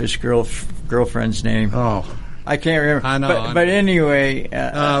Andy Griffith's girlfriend's name? Oh, I can't remember. I know. But anyway.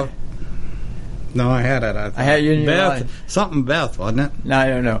 No, I had it. I had you in Beth, something Beth, wasn't it? No, I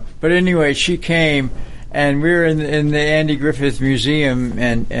don't know. But anyway, she came. And we were in the Andy Griffith Museum,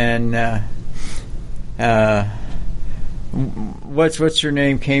 and what's her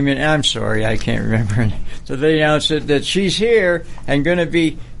name came in. I'm sorry, I can't remember. So they announced that she's here and going to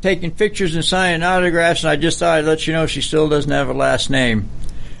be taking pictures and signing autographs. And I just thought I'd let you know she still doesn't have a last name.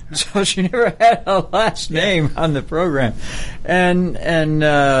 So she never had a last name on the program, and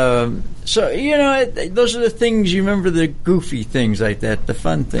so those are the things you remember, the goofy things like that, the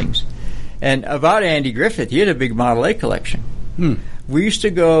fun things. And about Andy Griffith, he had a big Model A collection. We used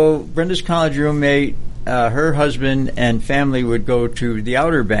to go, Brenda's college roommate her husband and family would go to the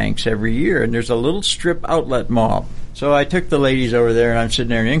Outer Banks every year, and there's a little strip outlet mall. So I took the ladies over there, and I'm sitting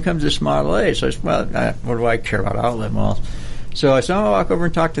there, and in comes this Model A. So I said, well, what do I care about outlet malls? So I said, I'll walk over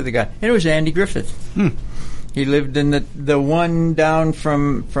and talk to the guy. And it was Andy Griffith. He lived in the one down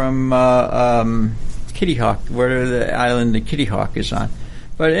from Kitty Hawk, where the island the Kitty Hawk is on.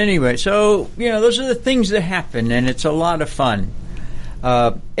 But anyway, so, those are the things that happen, and it's a lot of fun.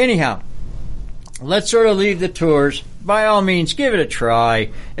 Anyhow, let's sort of leave the tours. By all means, give it a try.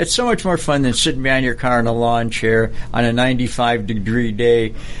 It's so much more fun than sitting behind your car in a lawn chair on a 95-degree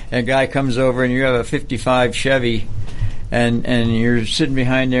day, and a guy comes over and you have a 55 Chevy, and you're sitting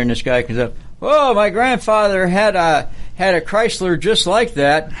behind there, and this guy comes up, oh, my grandfather had a Chrysler just like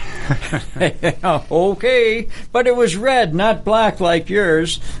that. Okay, but it was red, not black like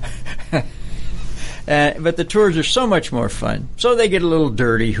yours. But the tours are so much more fun. So they get a little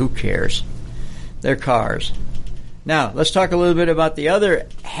dirty. Who cares? They're cars. Now, let's talk a little bit about the other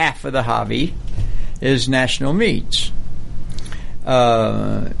half of the hobby, is national meets.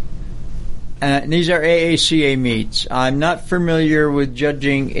 And these are AACA meets. I'm not familiar with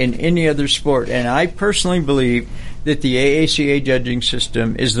judging in any other sport, and I personally believe that the AACA judging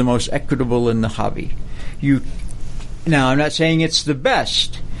system is the most equitable in the hobby. Now, I'm not saying it's the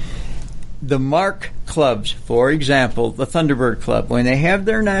best. The mark clubs, for example, the Thunderbird Club, when they have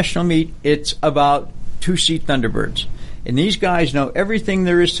their national meet, it's about 2-seat Thunderbirds. And these guys know everything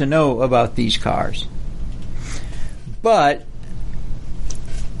there is to know about these cars. But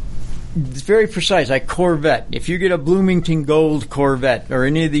it's very precise, like Corvette. If you get a Bloomington Gold Corvette or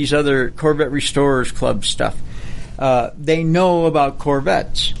any of these other Corvette Restorers Club stuff, they know about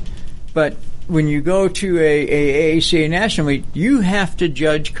Corvettes. But when you go to a AACA National Meet, you have to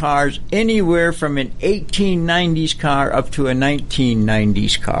judge cars anywhere from an 1890s car up to a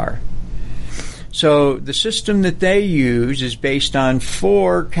 1990s car. So the system that they use is based on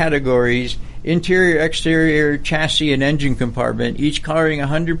 4 categories: interior, exterior, chassis, and engine compartment, each carrying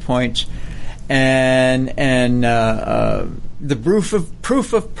 100 points, and the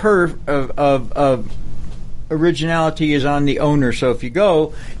proof of originality is on the owner. So if you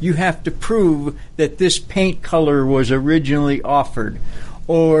go, you have to prove that this paint color was originally offered,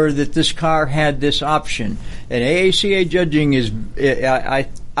 or that this car had this option. And AACA judging is,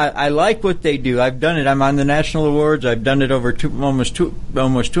 I like what they do. I've done it. I'm on the national awards. I've done it over almost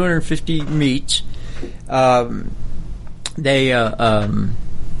 250 meets. They have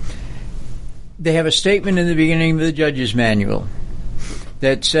a statement in the beginning of the judge's manual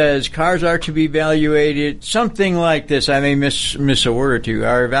that says cars are to be evaluated, something like this, I may miss a word or two,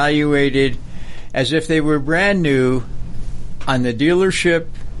 are evaluated as if they were brand new on the dealership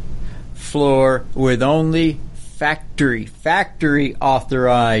floor with only factory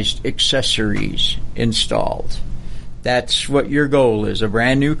authorized accessories installed. That's what your goal is, a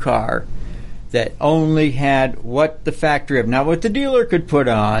brand new car that only had what the factory, not what the dealer could put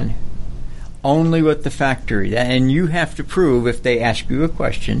on, only what the factory. And you have to prove if they ask you a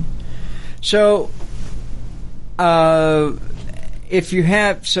question. So if you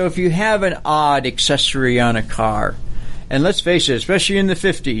have an odd accessory on a car, and let's face it, especially in the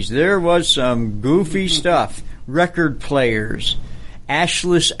 50s, there was some goofy stuff. Record players,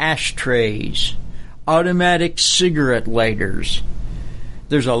 ashless ashtrays, automatic cigarette lighters.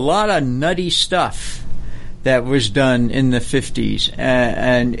 There's a lot of nutty stuff that was done in the 50s,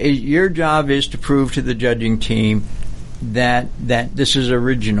 and your job is to prove to the judging team that this is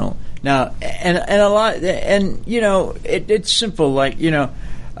original. Now, it's simple. Like,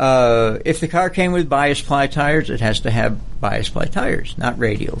 if the car came with bias ply tires, it has to have bias ply tires, not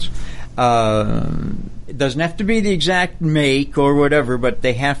radials. It doesn't have to be the exact make or whatever, but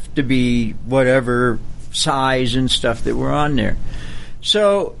they have to be whatever size and stuff that were on there.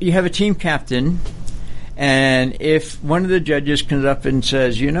 So you have a team captain, and if one of the judges comes up and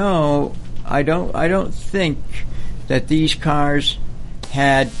says, I don't think that these cars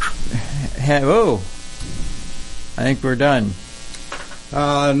had I think we're done.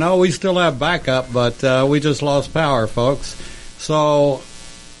 No, we still have backup, but we just lost power, folks. So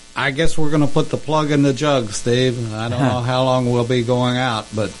I guess we're going to put the plug in the jug, Steve. I don't know how long we'll be going out,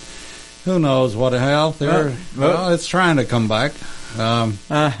 but who knows what the hell. Well, it's trying to come back.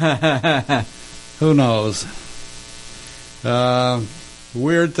 Who knows?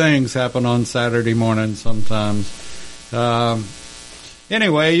 Weird things happen on Saturday morning sometimes.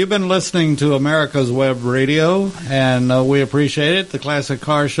 Anyway, you've been listening to America's Web Radio, and we appreciate it, the Classic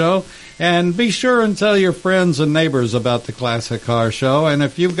Car Show. And be sure and tell your friends and neighbors about the Classic Car Show. And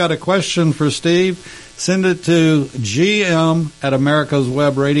if you've got a question for Steve, send it to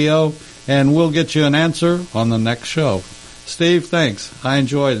GM@AmericasWebRadio. and we'll get you an answer on the next show. Steve, thanks. I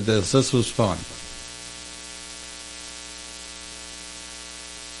enjoyed this. This was fun.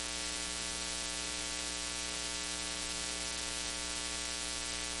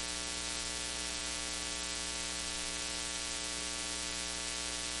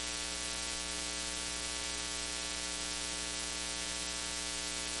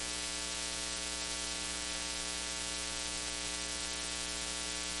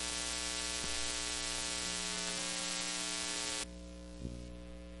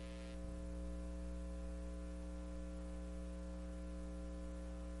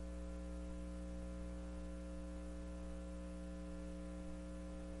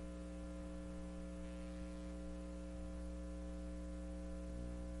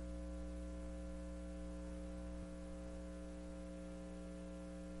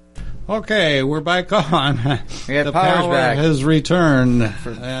 Okay, we're back on. Yeah, the power's power back. has returned.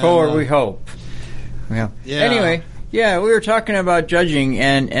 Forward, we hope. Well, Yeah. Anyway, we were talking about judging,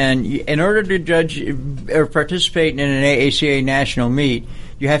 and in order to judge or participate in an AACA national meet,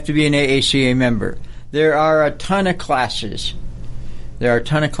 you have to be an AACA member. There are a ton of classes.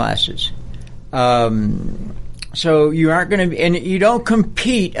 So you aren't going to be, and you don't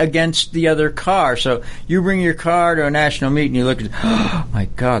compete against the other car. So you bring your car to a national meet and you look at, oh my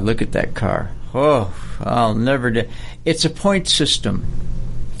God, look at that car. Oh, I'll never do. It's a point system.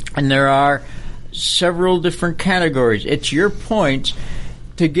 And there are several different categories. It's your points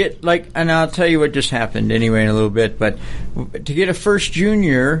to get, and I'll tell you what just happened anyway in a little bit, but to get a first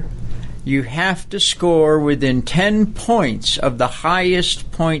junior, you have to score within 10 points of the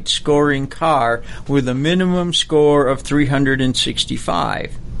highest point scoring car with a minimum score of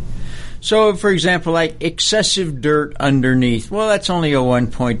 365. So, for example, like excessive dirt underneath, well, that's only a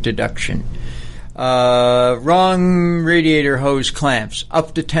 1-point deduction. Wrong radiator hose clamps,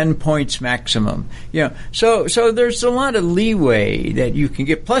 up to 10 points maximum. So there's a lot of leeway that you can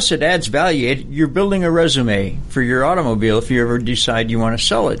get. Plus, it adds value. You're building a resume for your automobile if you ever decide you want to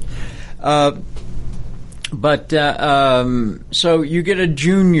sell it. So you get a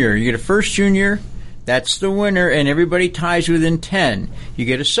junior. You get a first junior. That's the winner, and everybody ties within 10. You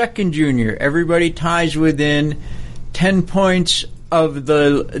get a second junior. Everybody ties within 10 points of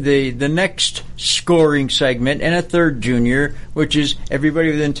the next scoring segment, and a third junior, which is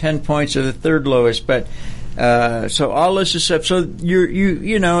everybody within 10 points of the third lowest. But so all this is up. So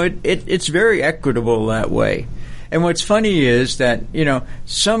it's very equitable that way. And what's funny is that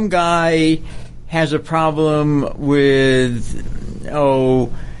some guy has a problem with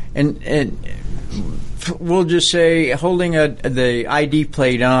and we'll just say holding the ID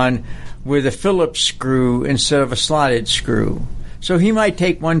plate on with a Phillips screw instead of a slotted screw. So he might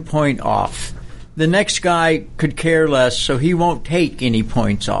take 1 point off. The next guy could care less, so he won't take any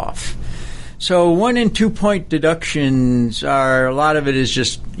points off. So 1 and 2 point deductions are, a lot of it is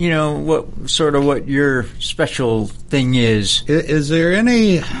just, what your special thing is. Is there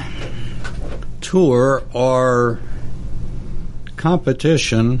any tour or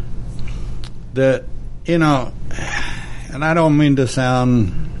competition that, and I don't mean to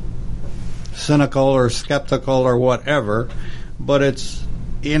sound cynical or skeptical or whatever, but it's,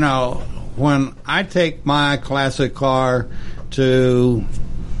 when I take my classic car to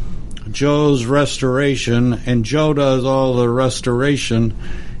Joe's restoration, and Joe does all the restoration,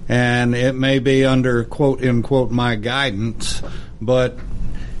 and it may be under quote unquote my guidance, but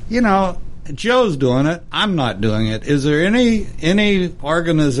Joe's doing it, I'm not doing it. Is there any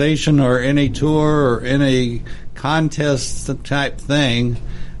organization or any tour or any contest type thing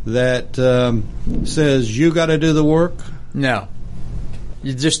that says you got to do the work? No.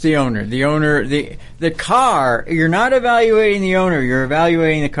 You're just the owner. The car, you're not evaluating the owner, you're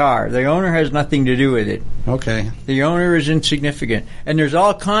evaluating the car. The owner has nothing to do with it. Okay. The owner is insignificant. And there's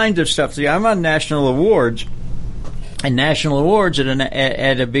all kinds of stuff. See, I'm on national awards, and national awards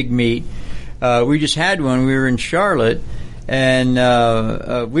at a big meet. We just had one. We were in Charlotte, and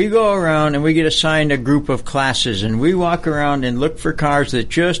we go around and we get assigned a group of classes, and we walk around and look for cars that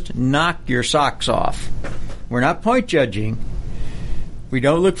just knock your socks off. We're not point judging. We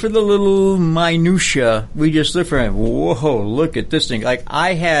don't look for the little minutia. We just look for it. Whoa, look at this thing. Like,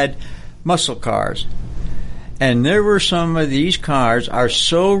 I had muscle cars, and there were some of these cars are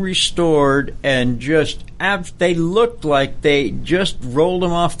so restored and just they looked like they just rolled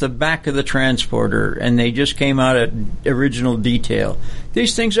them off the back of the transporter and they just came out at original detail.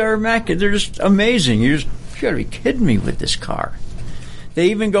 These things are immaculate. They're just amazing. You gotta be kidding me with this car.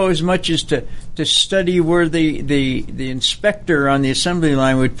 They even go as much as to study where the inspector on the assembly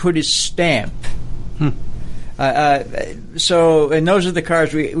line would put his stamp. And those are the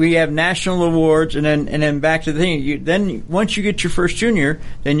cars we have national awards, and then back to the thing. Then once you get your first junior,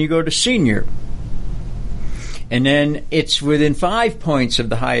 then you go to senior, and then it's within 5 points of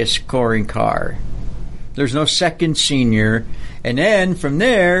the highest scoring car. There's no second senior, and then from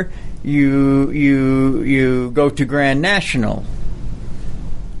there you go to Grand National,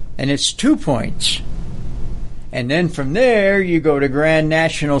 and it's 2 points. And then from there, you go to Grand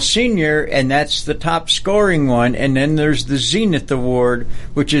National Senior, and that's the top scoring one. And then there's the Zenith Award,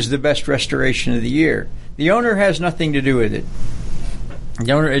 which is the best restoration of the year. The owner has nothing to do with it.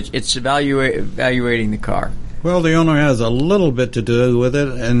 The owner, it's evaluating the car. Well, the owner has a little bit to do with it,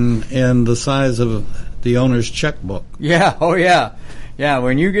 and the size of the owner's checkbook. Yeah, oh yeah. Yeah,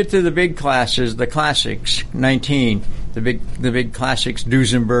 when you get to the big classes, the classics, 19, the big classics,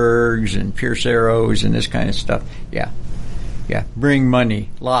 Duesenbergs and Pierce Arrows and this kind of stuff. Yeah. Bring money,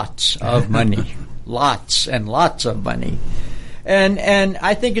 lots of money, lots and lots of money, and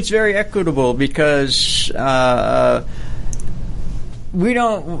I think it's very equitable because we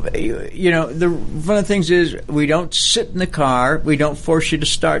don't, one of the things is we don't sit in the car. We don't force you to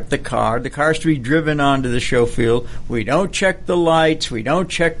start the car. The car has to be driven onto the show field. We don't check the lights. We don't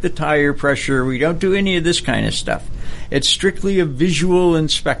check the tire pressure. We don't do any of this kind of stuff. It's strictly a visual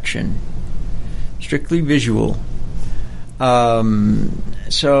inspection. Strictly visual.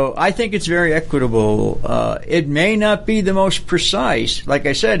 So I think it's very equitable. It may not be the most precise. Like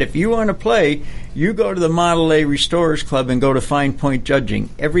I said, if you want to play, you go to the Model A Restorers Club and go to fine point judging.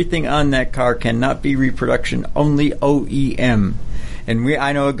 Everything on that car cannot be reproduction, only OEM. And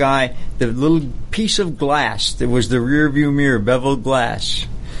I know a guy, the little piece of glass that was the rear view mirror, beveled glass,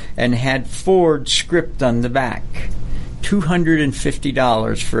 and had Ford script on the back.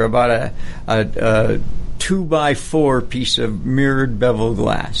 $250 for about a 2x4 piece of mirrored bevel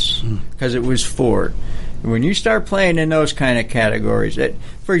glass because it was Ford. When you start playing in those kind of categories,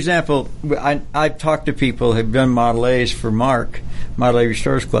 for example, I've talked to people who have done Model A's for Mark, Model A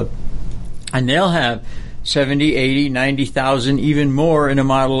Restorers Club, and they'll have 70, 80, 90,000, even more in a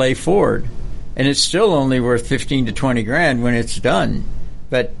Model A Ford, and it's still only worth 15 to 20 grand when it's done.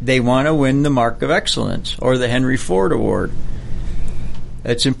 But they want to win the Mark of Excellence or the Henry Ford Award.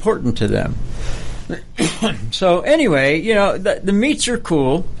 It's important to them. So anyway, the meets are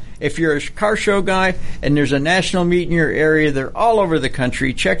cool. If you're a car show guy and there's a national meet in your area, they're all over the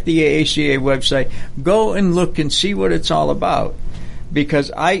country. Check the AACA website. Go and look and see what it's all about.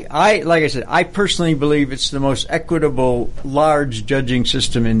 Because like I said, I personally believe it's the most equitable, large judging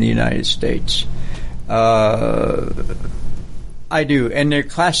system in the United States. I do. And there are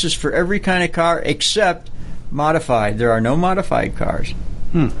classes for every kind of car except modified. There are no modified cars.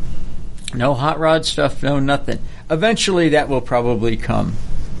 No hot rod stuff, no nothing. Eventually that will probably come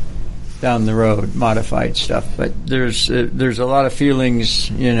down the road, modified stuff. But there's a lot of feelings,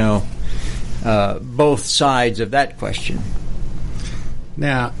 both sides of that question.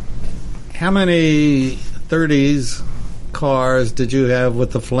 Now, how many 30s cars did you have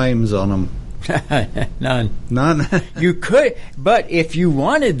with the flames on them? None. You could, but if you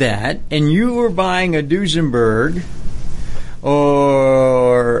wanted that and you were buying a Duesenberg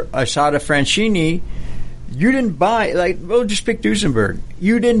or a Sada Francini, you didn't buy, we'll just pick Duesenberg.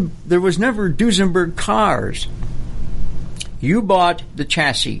 There was never Duesenberg cars. You bought the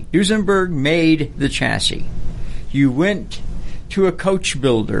chassis. Duesenberg made the chassis. You went to a coach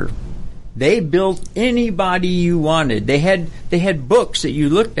builder. They built any body you wanted. They had books that you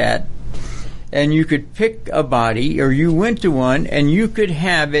looked at, and you could pick a body, or you went to one, and you could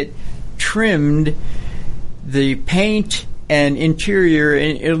have it trimmed, the paint and interior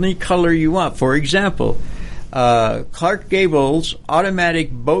in any color you want. For example, Clark Gable's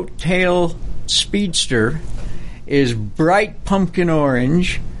automatic boat tail Speedster is bright pumpkin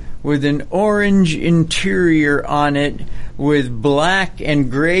orange with an orange interior on it with black and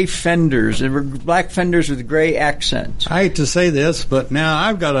gray fenders, black fenders with gray accents. I hate to say this, but now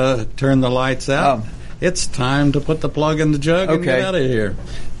I've got to turn the lights out. Oh. It's time to put the plug in the jug and get out of here.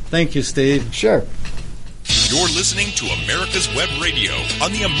 Thank you, Steve. Sure. You're listening to America's Web Radio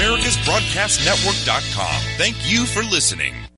on the AmericasBroadcastNetwork.com. Thank you for listening.